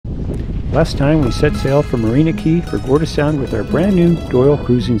Last time we set sail from Marina Key for Gorda Sound with our brand new Doyle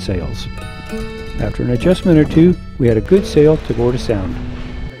cruising sails. After an adjustment or two, we had a good sail to Gorda Sound.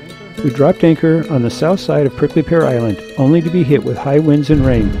 We dropped anchor on the south side of Prickly Pear Island, only to be hit with high winds and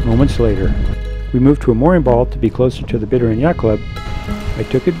rain moments later. We moved to a mooring ball to be closer to the Bitter and Yacht Club. I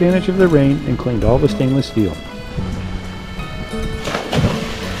took advantage of the rain and cleaned all the stainless steel.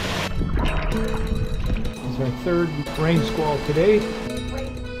 This is our third rain squall today.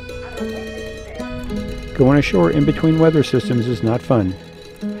 Going ashore in between weather systems is not fun.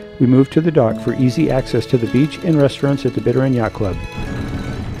 We moved to the dock for easy access to the beach and restaurants at the Bitter and Yacht Club.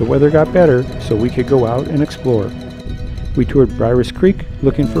 The weather got better, so we could go out and explore. We toured Bryris Creek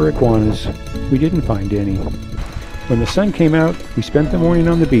looking for iguanas. We didn't find any. When the sun came out, we spent the morning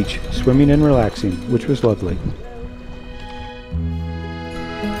on the beach, swimming and relaxing, which was lovely.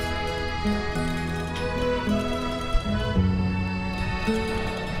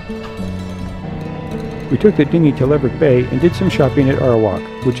 We took the dinghy to Leverick Bay and did some shopping at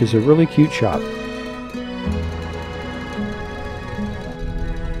Arwalk, which is a really cute shop.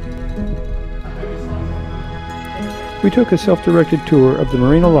 We took a self-directed tour of the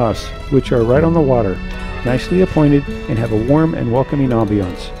Marina Lofts, which are right on the water, nicely appointed and have a warm and welcoming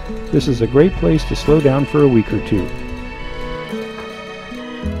ambiance. This is a great place to slow down for a week or two.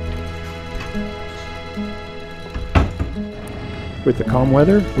 With the calm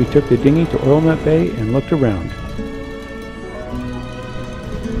weather, we took the dinghy to Oil Nut Bay and looked around.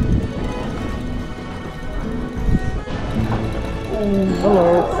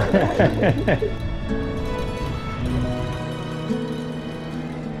 Hello!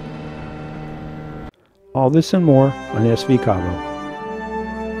 All this and more on SV Cabo.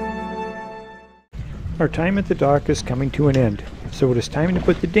 Our time at the dock is coming to an end, so it is time to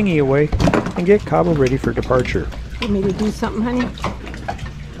put the dinghy away and get Cabo ready for departure. You want me to do something, honey?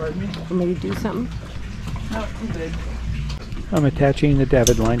 Pardon me? You want me to do something? No, I'm good. I'm attaching the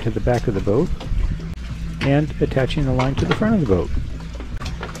davit line to the back of the boat and attaching the line to the front of the boat.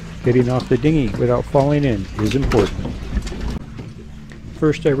 Getting off the dinghy without falling in is important.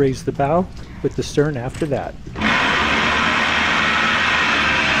 First I raise the bow, with the stern after that.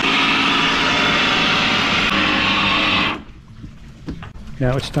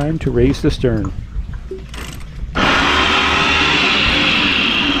 Now it's time to raise the stern.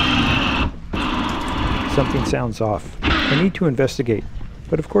 Something sounds off. I need to investigate,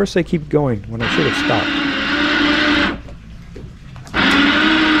 but of course I keep going when I should have stopped.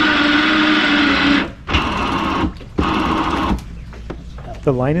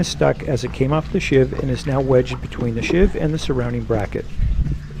 The line is stuck as it came off the sheave and is now wedged between the sheave and the surrounding bracket.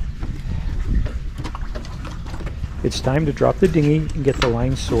 It's time to drop the dinghy and get the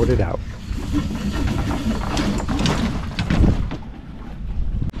line sorted out.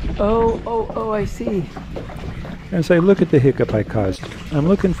 Oh, I see. As I look at the hiccup I caused, I'm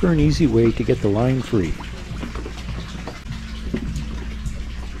looking for an easy way to get the line free.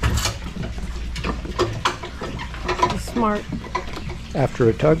 Smart. After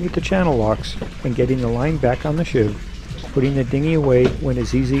a tug with the channel locks and getting the line back on the sheave, putting the dinghy away went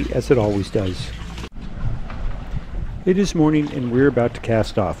as easy as it always does. It is morning and we're about to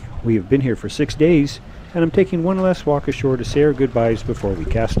cast off. We have been here for 6 days and I'm taking one last walk ashore to say our goodbyes before we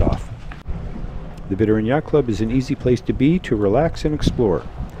cast off. The Bitter and Yacht Club is an easy place to be to relax and explore.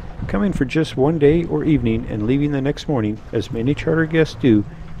 Coming for just one day or evening and leaving the next morning, as many charter guests do,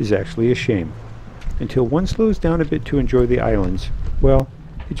 is actually a shame. Until one slows down a bit to enjoy the islands, well,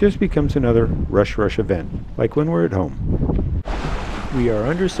 it just becomes another rush event, like when we're at home. We are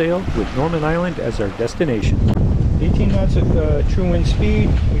under sail with Norman Island as our destination. 18 knots of true wind speed,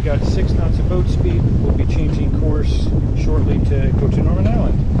 we got 6 knots of boat speed. We'll be changing course shortly to go to Norman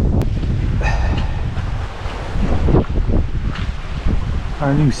Island.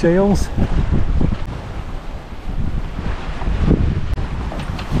 Our new sails.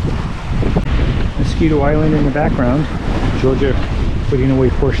 Mosquito Island in the background. Georgia putting away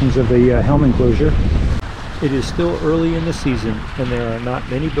portions of the helm enclosure. It is still early in the season and there are not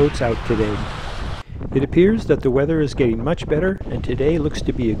many boats out today. It appears that the weather is getting much better and today looks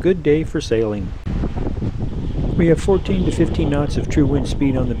to be a good day for sailing. We have 14 to 15 knots of true wind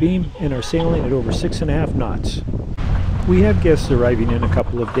speed on the beam and are sailing at over 6.5 knots. We have guests arriving in a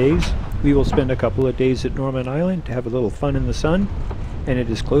couple of days. We will spend a couple of days at Norman Island to have a little fun in the sun, and it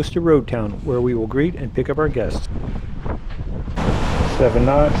is close to Road Town where we will greet and pick up our guests. 7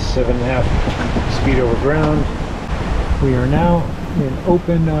 knots, 7.5 speed over ground. We are now in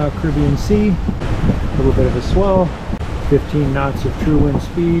open Caribbean Sea, a little bit of a swell, 15 knots of true wind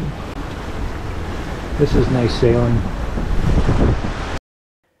speed. This is nice sailing.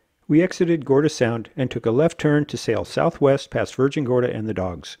 We exited Gorda Sound and took a left turn to sail southwest past Virgin Gorda and the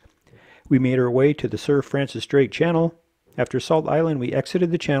Dogs. We made our way to the Sir Francis Drake Channel. After Salt Island, we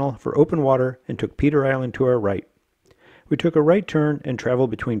exited the channel for open water and took Peter Island to our right. We took a right turn and traveled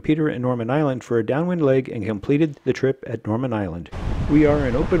between Peter and Norman Island for a downwind leg and completed the trip at Norman Island. We are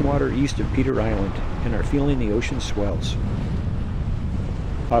in open water east of Peter Island and are feeling the ocean swells.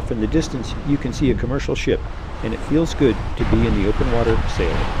 Off in the distance, you can see a commercial ship, and it feels good to be in the open water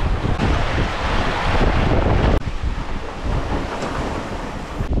sailing.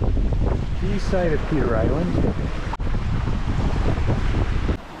 East side of Peter Island.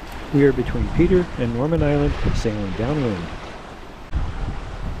 We are between Peter and Norman Island, sailing downwind.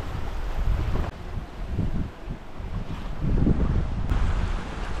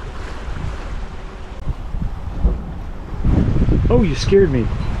 Oh, you scared me!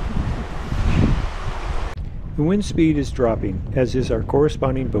 The wind speed is dropping, as is our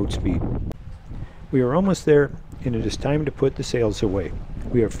corresponding boat speed. We are almost there, and it is time to put the sails away.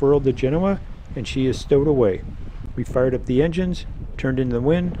 We have furled the Genoa, and she is stowed away. We fired up the engines, turned in the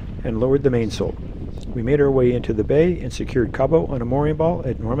wind, and lowered the mainsail. We made our way into the bay and secured Cabo on a mooring ball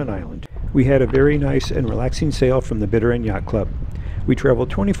at Norman Island. We had a very nice and relaxing sail from the Bitter End Yacht Club. We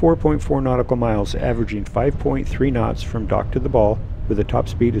traveled 24.4 nautical miles, averaging 5.3 knots from dock to the ball, with a top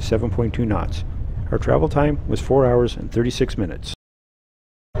speed of 7.2 knots. Our travel time was 4 hours and 36 minutes.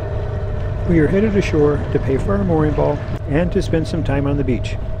 We are headed ashore to pay for our mooring ball and to spend some time on the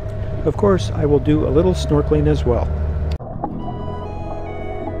beach. Of course, I will do a little snorkeling as well.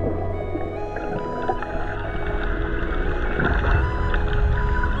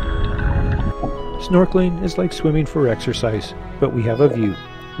 Snorkeling is like swimming for exercise, but we have a view.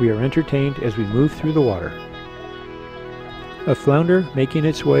 We are entertained as we move through the water. A flounder making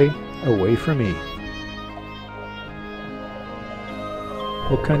its way away from me.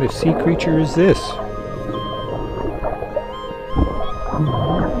 What kind of sea creature is this?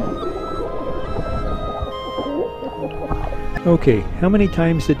 Okay, how many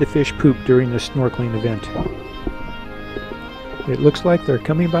times did the fish poop during this snorkeling event? It looks like they're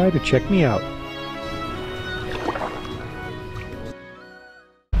coming by to check me out.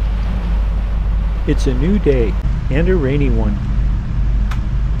 It's a new day, and a rainy one.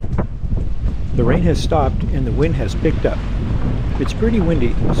 The rain has stopped and the wind has picked up. It's pretty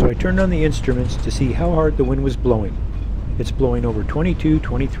windy, so I turned on the instruments to see how hard the wind was blowing. It's blowing over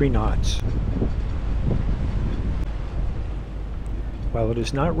 22-23 knots. While it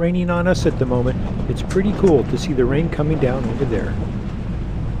is not raining on us at the moment, it's pretty cool to see the rain coming down over there.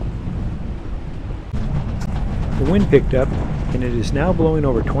 The wind picked up, and it is now blowing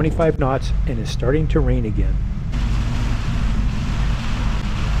over 25 knots and is starting to rain again.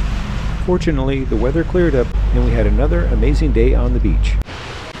 Fortunately, the weather cleared up and we had another amazing day on the beach.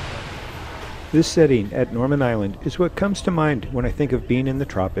 This setting at Norman Island is what comes to mind when I think of being in the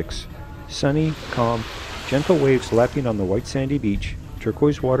tropics. Sunny, calm, gentle waves lapping on the white sandy beach,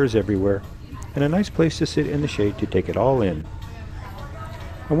 turquoise waters everywhere, and a nice place to sit in the shade to take it all in.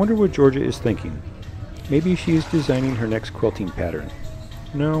 I wonder what Georgia is thinking. Maybe she is designing her next quilting pattern.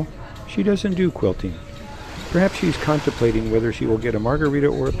 No, she doesn't do quilting. Perhaps she's contemplating whether she will get a margarita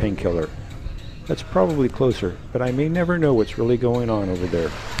or a painkiller. That's probably closer, but I may never know what's really going on over there.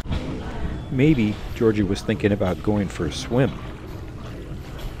 Maybe Georgia was thinking about going for a swim.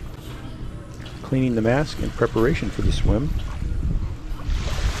 Cleaning the mask in preparation for the swim.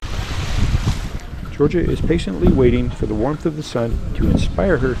 Georgia is patiently waiting for the warmth of the sun to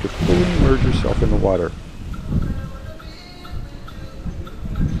inspire her to fully immerse herself in the water.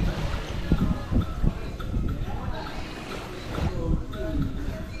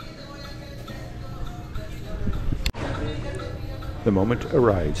 The moment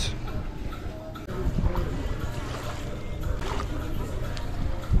arrives.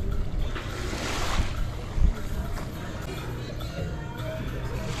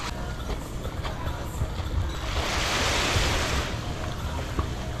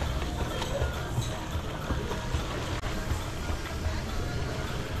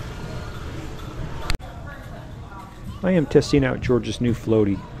 I am testing out George's new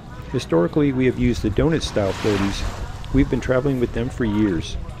floaty. Historically, we have used the donut-style floaties. We've been traveling with them for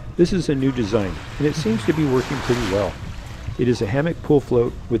years. This is a new design, and it seems to be working pretty well. It is a hammock pull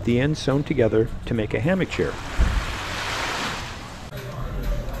float with the ends sewn together to make a hammock chair.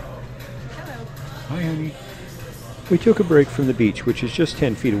 Hello. Hi, honey. We took a break from the beach, which is just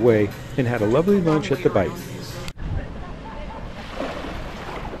 10 feet away, and had a lovely lunch at the BEYC.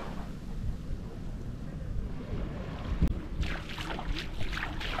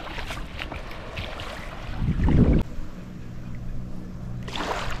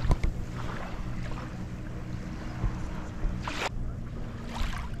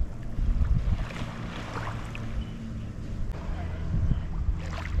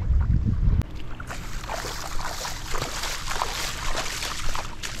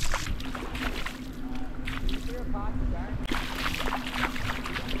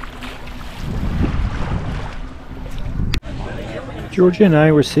 Georgia and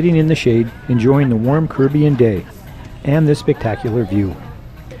I were sitting in the shade, enjoying the warm Caribbean day and this spectacular view.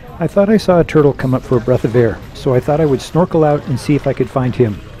 I thought I saw a turtle come up for a breath of air, so I thought I would snorkel out and see if I could find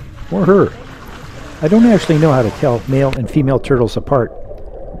him, or her. I don't actually know how to tell male and female turtles apart,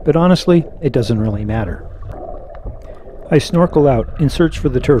 but honestly, it doesn't really matter. I snorkel out and search for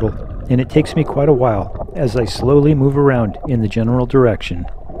the turtle, and it takes me quite a while as I slowly move around in the general direction.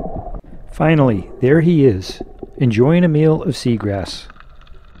 Finally, there he is, enjoying a meal of seagrass.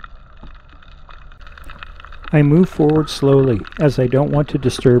 I move forward slowly as I don't want to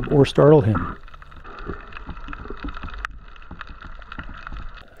disturb or startle him.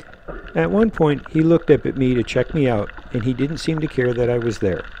 At one point, he looked up at me to check me out, and he didn't seem to care that I was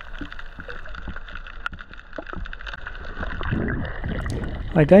there.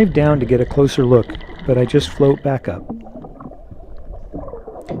 I dive down to get a closer look, but I just float back up.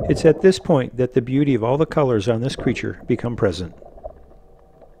 It's at this point that the beauty of all the colors on this creature become present.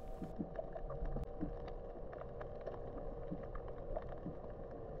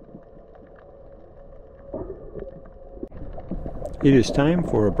 It is time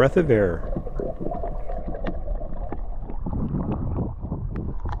for a breath of air.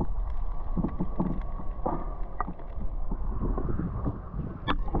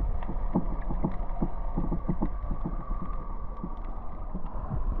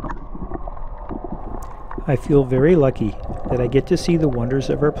 I feel very lucky that I get to see the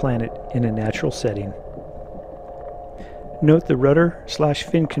wonders of our planet in a natural setting. Note the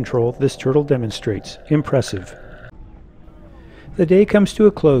rudder/fin control this turtle demonstrates. Impressive. The day comes to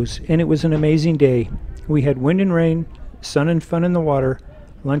a close, and it was an amazing day. We had wind and rain, sun and fun in the water,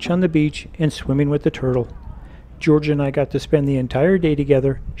 lunch on the beach, and swimming with the turtle. Georgia and I got to spend the entire day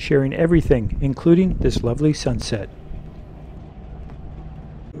together, sharing everything, including this lovely sunset.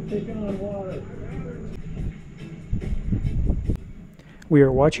 We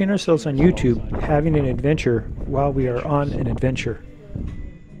are watching ourselves on YouTube, having an adventure while we are on an adventure.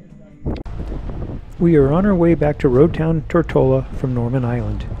 We are on our way back to Road Town Tortola from Norman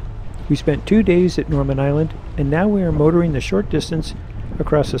Island. We spent 2 days at Norman Island, and now we are motoring the short distance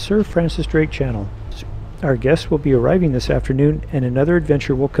across the Sir Francis Drake Channel. Our guests will be arriving this afternoon, and another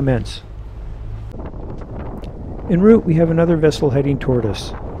adventure will commence. En route, we have another vessel heading toward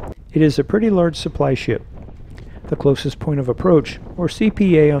us. It is a pretty large supply ship. The closest point of approach, or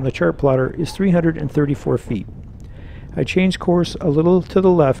CPA on the chart plotter, is 334 feet. I change course a little to the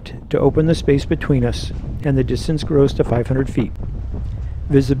left to open the space between us, and the distance grows to 500 feet.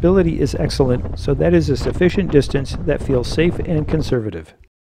 Visibility is excellent, so that is a sufficient distance that feels safe and conservative.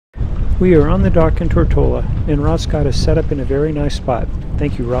 We are on the dock in Tortola, and Ross got us set up in a very nice spot.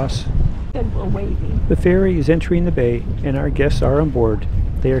 Thank you, Ross. And we're waving. The ferry is entering the bay, and our guests are on board.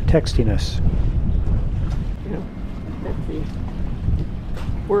 They are texting us. Yeah, let's see.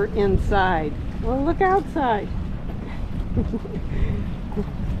 We're inside. Well, look outside.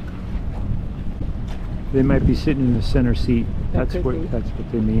 They might be sitting in the center seat. That's could what be. that's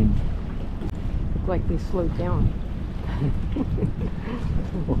what they mean. Look like they slowed down.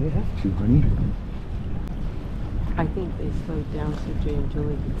 Well, they have to, honey. I think they slowed down so Jay and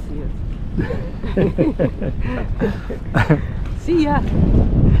Julie could see us. See ya.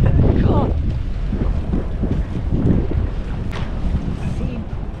 Cool.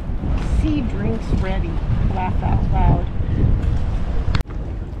 See drinks ready. Laugh out loud.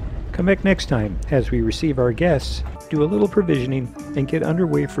 Come back next time as we receive our guests, do a little provisioning, and get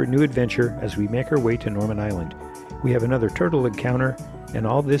underway for a new adventure as we make our way to Norman Island. We have another turtle encounter, and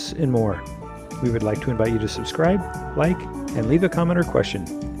all this and more. We would like to invite you to subscribe, like, and leave a comment or question.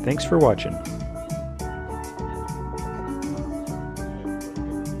 Thanks for watching.